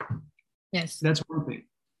programmed. Yes, that's one thing.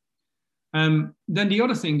 Then the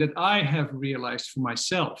other thing that I have realized for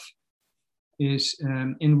myself is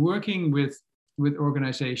in working with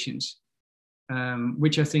organizations,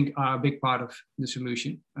 which I think are a big part of the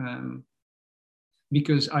solution,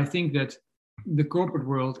 because I think that the corporate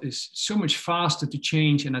world is so much faster to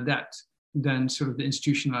change and adapt than sort of the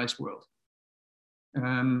institutionalized world.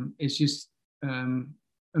 It's just a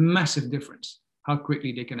massive difference how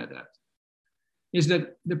quickly they can adapt. Is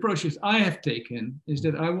that the approach that I have taken is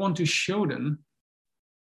that I want to show them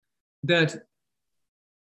that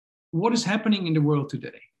what is happening in the world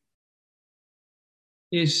today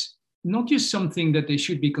is not just something that they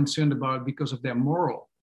should be concerned about because of their morals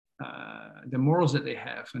that they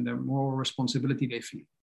have and their moral responsibility they feel.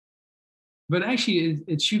 But actually,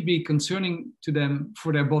 it should be concerning to them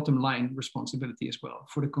for their bottom line responsibility as well,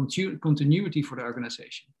 for the continuity for the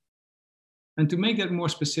organization. And to make that more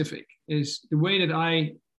specific is the way that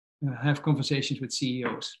I have conversations with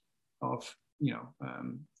CEOs of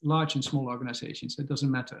large and small organizations, it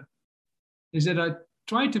doesn't matter, is that I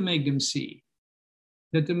try to make them see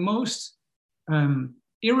that the most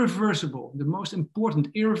irreversible, the most important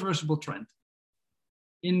irreversible trend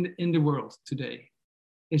in the world today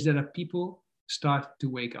is that people start to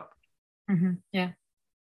wake up. Mm-hmm. Yeah.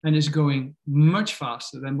 And it's going much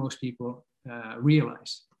faster than most people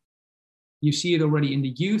realize. You see it already in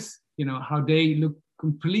the youth, how they look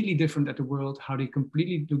completely different at the world, how they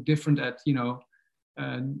completely look different at,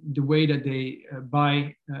 the way that they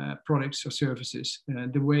buy products or services,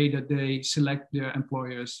 the way that they select their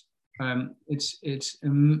employers. It's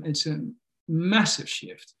a massive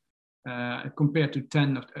shift compared to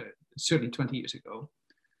 10 or certainly 20 years ago.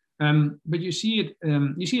 But you see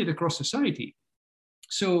it across society.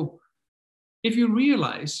 So if you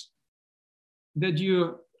realize that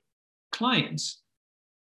your clients,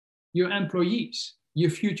 your employees, your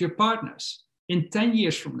future partners in 10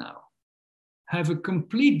 years from now have a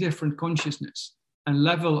complete different consciousness and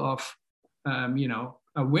level of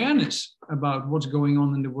awareness about what's going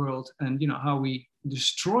on in the world and how we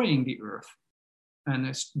destroying the earth and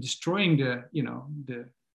it's destroying the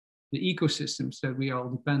ecosystems that we all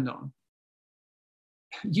depend on.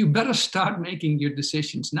 You better start making your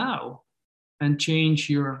decisions now and change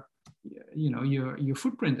your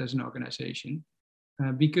footprint as an organization,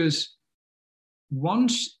 because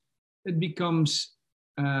once it becomes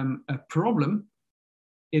a problem,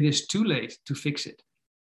 it is too late to fix it.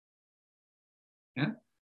 Yeah,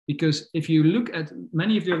 because if you look at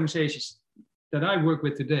many of the organizations that I work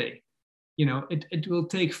with today, it will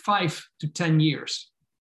take 5 to 10 years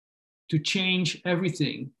to change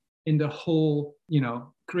everything in the whole,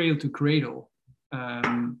 cradle to cradle,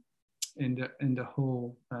 in the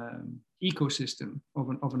whole ecosystem of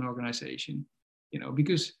an organization,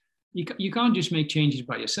 because you can't just make changes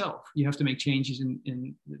by yourself. You have to make changes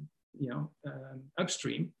in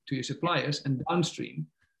upstream to your suppliers and downstream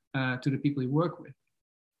to the people you work with.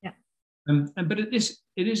 Yeah. But it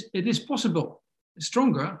is possible.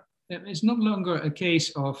 Stronger. It's no longer a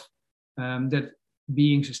case of that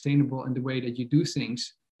being sustainable in the way that you do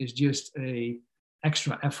things is just a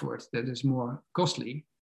extra effort that is more costly.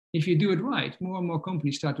 If you do it right, more and more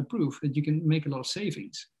companies start to prove that you can make a lot of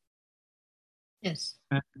savings. Yes.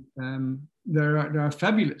 And, there are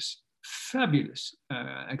fabulous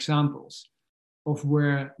examples of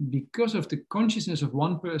where, because of the consciousness of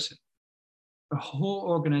one person, a whole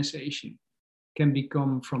organization can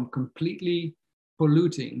become from completely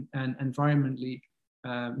polluting and environmentally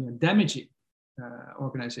damaging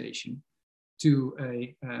organization to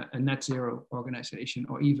a net zero organization,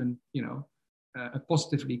 or even a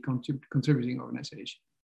positively contributing organization.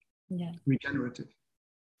 Yeah. Regenerative.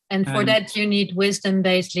 And for that, you need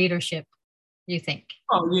wisdom-based leadership, you think?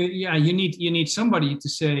 Oh, yeah. You need somebody to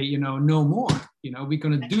say, no more. We're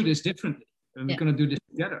going to do this differently, and we're going to do this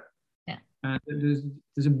together. Yeah.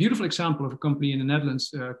 There's a beautiful example of a company in the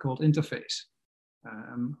Netherlands called Interface,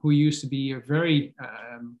 who used to be a very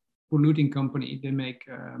polluting company. They make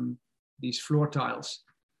these floor tiles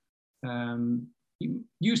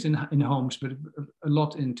used in homes, but a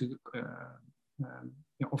lot into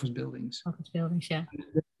office buildings. Office buildings, yeah.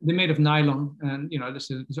 They're made of nylon, and this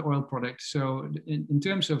is an oil product. So in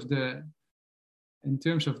terms of the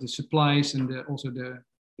supplies and also the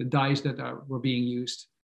dyes that were being used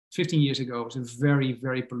 15 years ago, it was a very,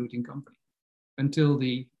 very polluting company, until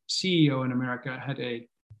the CEO in America had a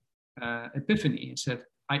epiphany and said,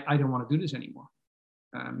 I don't want to do this anymore.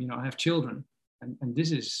 I have children, and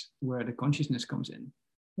this is where the consciousness comes in.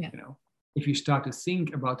 Yeah. If you start to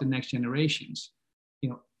think about the next generations,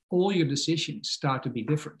 all your decisions start to be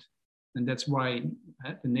different. And that's why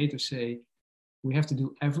the natives say, we have to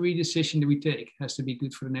do every decision that we take has to be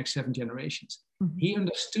good for the next 7 generations. Mm-hmm. He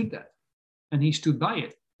understood that and he stood by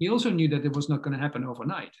it. He also knew that it was not going to happen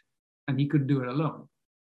overnight and he could do it alone.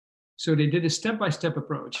 So they did a step-by-step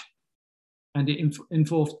approach and they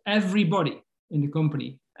involved everybody in the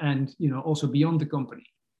company and also beyond the company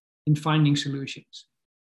in finding solutions.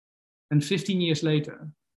 And 15 years later,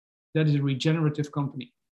 that is a regenerative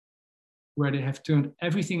company where they have turned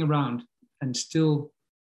everything around and still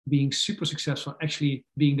being super successful, actually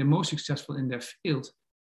being the most successful in their field,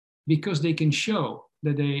 because they can show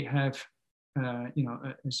that they have, a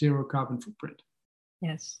zero carbon footprint.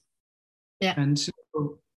 Yes. Yeah. And so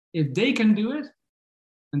if they can do it,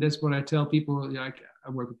 and that's what I tell people, like I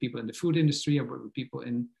work with people in the food industry, I work with people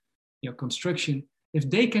in construction. If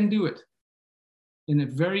they can do it in a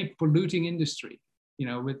very polluting industry,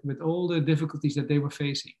 with all the difficulties that they were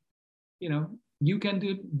facing, you can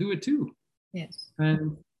do it too. Yes.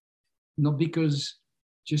 And not because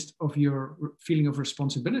just of your feeling of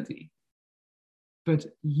responsibility, but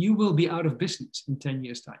you will be out of business in 10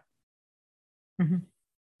 years' time. Mm-hmm.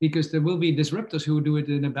 Because there will be disruptors who do it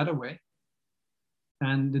in a better way.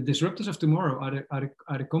 And the disruptors of tomorrow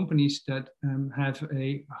are the companies that have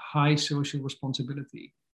a high social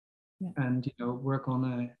responsibility, and work on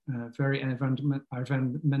a very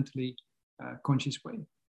environmentally conscious way.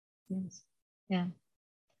 Yes. Yeah.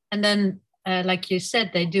 And then, like you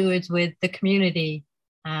said, they do it with the community,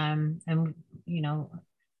 and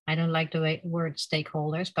I don't like the word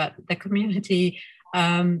stakeholders, but the community,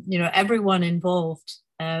 everyone involved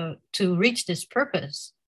to reach this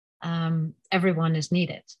purpose. Everyone is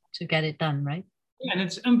needed to get it done, right? Yeah, and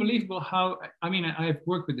it's unbelievable how, I've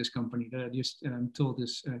worked with this company that I just told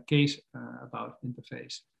this case about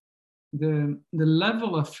Interface. The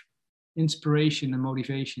level of inspiration and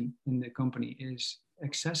motivation in the company is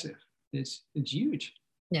excessive. It's huge.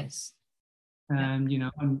 Yes. And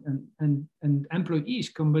and employees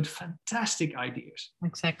come with fantastic ideas.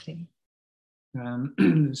 Exactly.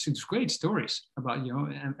 It's great stories about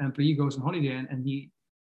an employee goes on holiday and he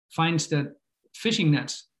finds that fishing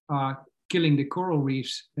nets are killing the coral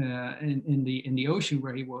reefs in the ocean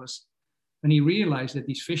where he was, and he realized that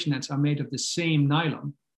these fish nets are made of the same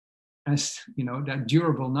nylon as that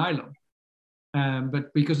durable nylon.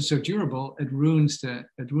 But because it's so durable, it ruins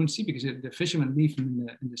sea because the fishermen leave them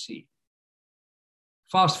in the sea.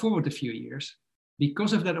 Fast forward a few years,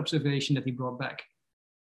 because of that observation that he brought back,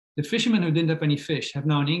 the fishermen who didn't have any fish have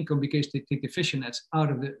now an income because they take the fishing nets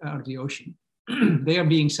out of the ocean. They are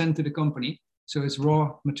being sent to the company, so it's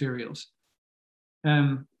raw materials.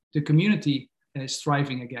 The community is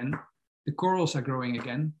thriving again. The corals are growing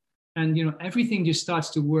again. And everything just starts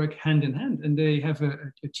to work hand in hand, and they have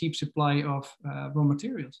a cheap supply of raw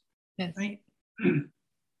materials. Yes. Right?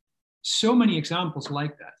 So many examples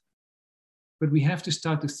like that. But we have to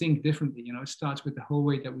start to think differently. It starts with the whole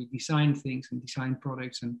way that we design things and design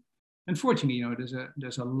products. And unfortunately,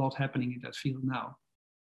 there's a lot happening in that field now.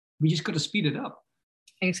 We just got to speed it up.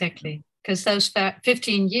 Exactly. Because those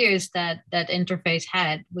 15 years that Interface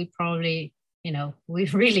had, we probably, we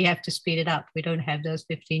really have to speed it up. We don't have those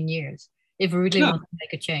 15 years if we really want to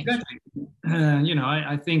make a change. Exactly.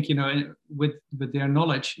 I think, with their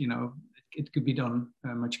knowledge, it could be done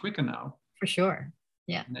much quicker now. For sure.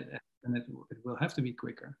 Yeah. And it will have to be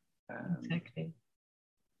quicker. Exactly.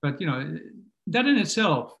 But, that in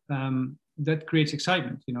itself, that creates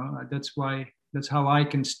excitement. That's how I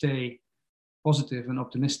can stay positive and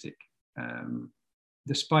optimistic,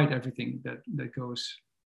 despite everything that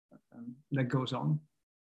goes on.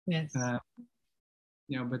 Yes.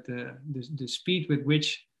 But the speed with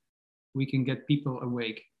which we can get people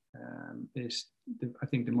awake is, I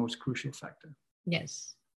think, the most crucial factor.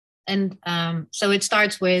 Yes. And so it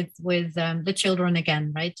starts with the children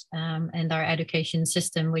again, right? And our education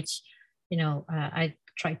system, which, I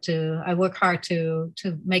work hard to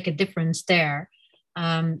make a difference there.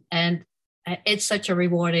 And it's such a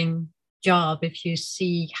rewarding job if you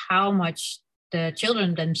see how much the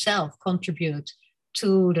children themselves contribute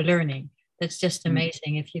to the learning. That's just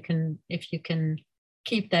amazing. If you can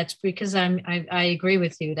keep that, because I agree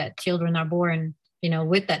with you that children are born,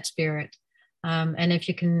 with that spirit. And if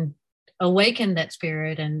you can awaken that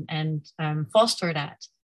spirit and foster that,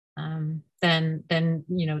 then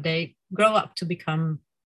they grow up to become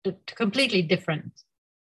completely different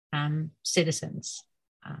citizens.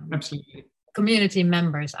 Absolutely. Community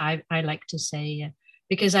members, I like to say,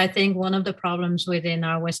 because I think one of the problems within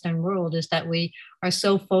our Western world is that we are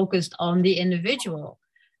so focused on the individual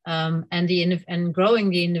and growing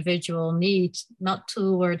the individual needs, not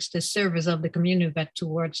towards the service of the community, but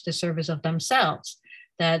towards the service of themselves,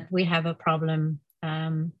 that we have a problem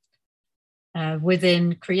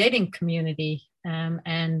within creating community.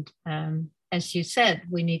 As you said,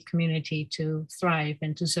 we need community to thrive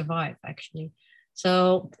and to survive, actually.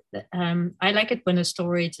 So I like it when a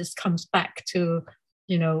story just comes back to,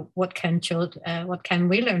 what can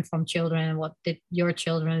we learn from children, and what did your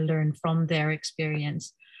children learn from their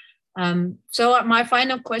experience? So my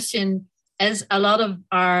final question, as a lot of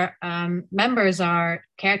our members are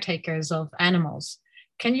caretakers of animals,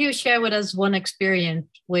 can you share with us one experience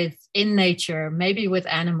in nature, maybe with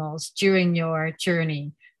animals, during your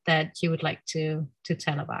journey that you would like to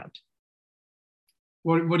tell about?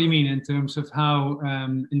 What do you mean in terms of how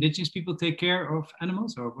indigenous people take care of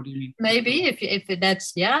animals, or what do you mean? Maybe if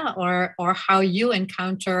that's, yeah, or how you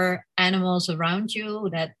encounter animals around you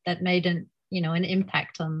that made an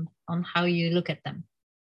impact on how you look at them.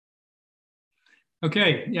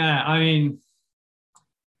 Okay, yeah, I mean,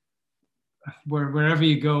 wherever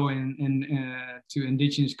you go to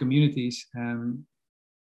indigenous communities,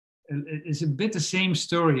 it's a bit the same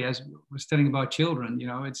story as I was telling about children.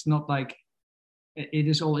 It's not like it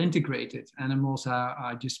is all integrated. Animals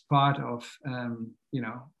are just part of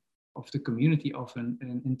of the community often,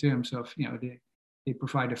 in terms of they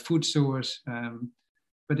provide a food source,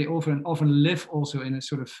 but they often live also in a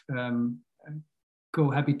sort of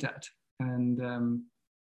cohabitat. And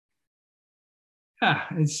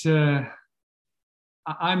it's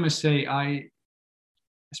I must say,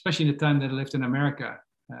 especially in the time that I lived in America,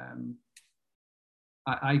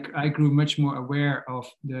 I grew much more aware of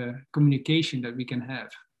the communication that we can have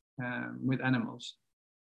with animals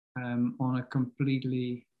on a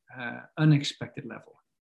completely unexpected level.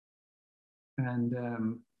 And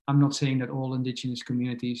I'm not saying that all indigenous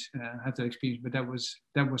communities have that experience, but that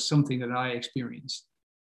was something that I experienced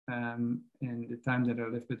in the time that I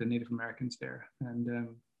lived with the Native Americans there. And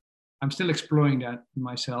I'm still exploring that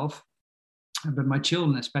myself, but my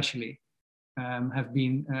children especially have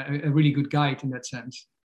been a really good guide in that sense,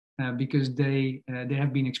 because they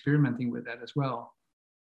have been experimenting with that as well.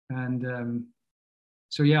 And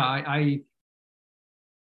so yeah, I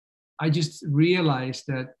just realized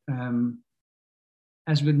that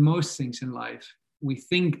as with most things in life, we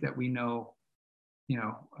think that we know,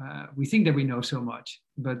 we think that we know so much,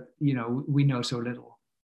 but we know so little.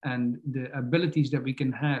 And the abilities that we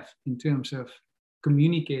can have in terms of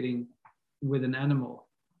communicating with an animal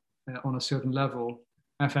on a certain level.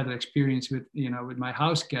 I've had an experience with my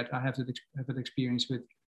house cat. I have that experience with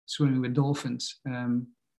swimming with dolphins.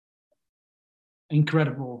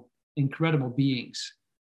 Incredible beings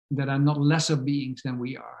that are not lesser beings than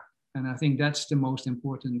we are. And I think that's the most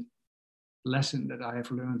important lesson that I have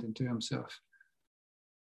learned in terms of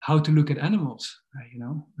how to look at animals.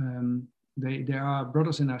 They are our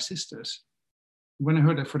brothers and our sisters. When I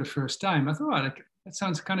heard that for the first time, I thought, oh, that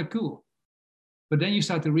sounds kind of cool. But then you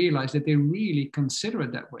start to realize that they really consider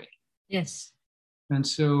it that way. Yes. And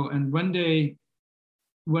so, and when they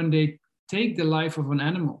take the life of an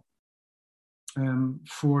animal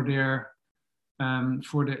for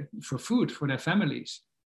food for their families,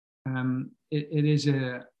 it is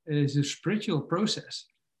a spiritual process.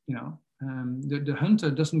 The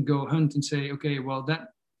hunter doesn't go hunt and say, okay, well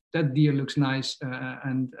that deer looks nice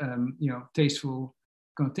and tasteful,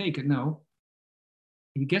 gonna take it. No.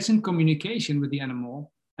 He gets in communication with the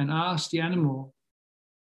animal and asks the animal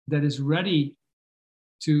that is ready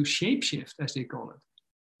to shapeshift, as they call it,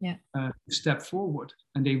 to step forward.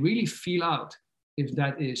 And they really feel out if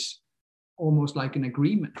that is almost like an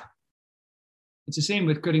agreement. It's the same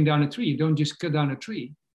with cutting down a tree. You don't just cut down a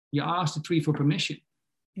tree. You ask the tree for permission.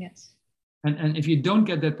 Yes. And if you don't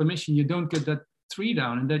get that permission, you don't get that tree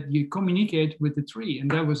down, and that you communicate with the tree.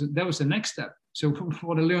 And that was the next step. So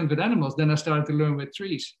what I learned with animals, then I started to learn with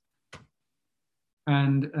trees.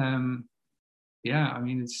 And I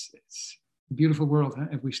mean, it's a beautiful world, huh,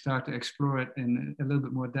 if we start to explore it in a little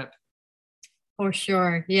bit more depth. For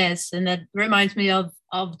sure, yes. And that reminds me of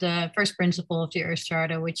the first principle of the Earth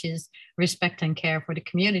Charter, which is respect and care for the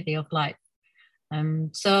community of life.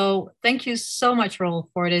 So thank you so much, Rolf,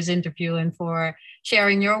 for this interview and for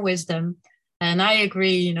sharing your wisdom. And I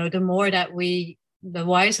agree, the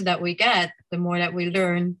wiser that we get, the more that we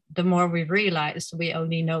learn, the more we realize we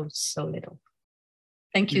only know so little.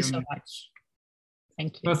 Thank you so much.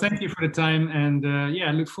 Thank you. Well, thank you for the time. And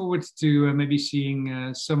I look forward to maybe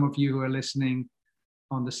seeing some of you who are listening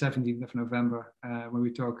on the 17th of November when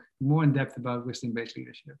we talk more in depth about wisdom-based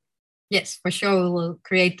leadership. Yes, for sure. We will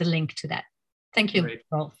create the link to that. Thank you,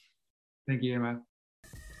 Rolf. Thank you, Emma.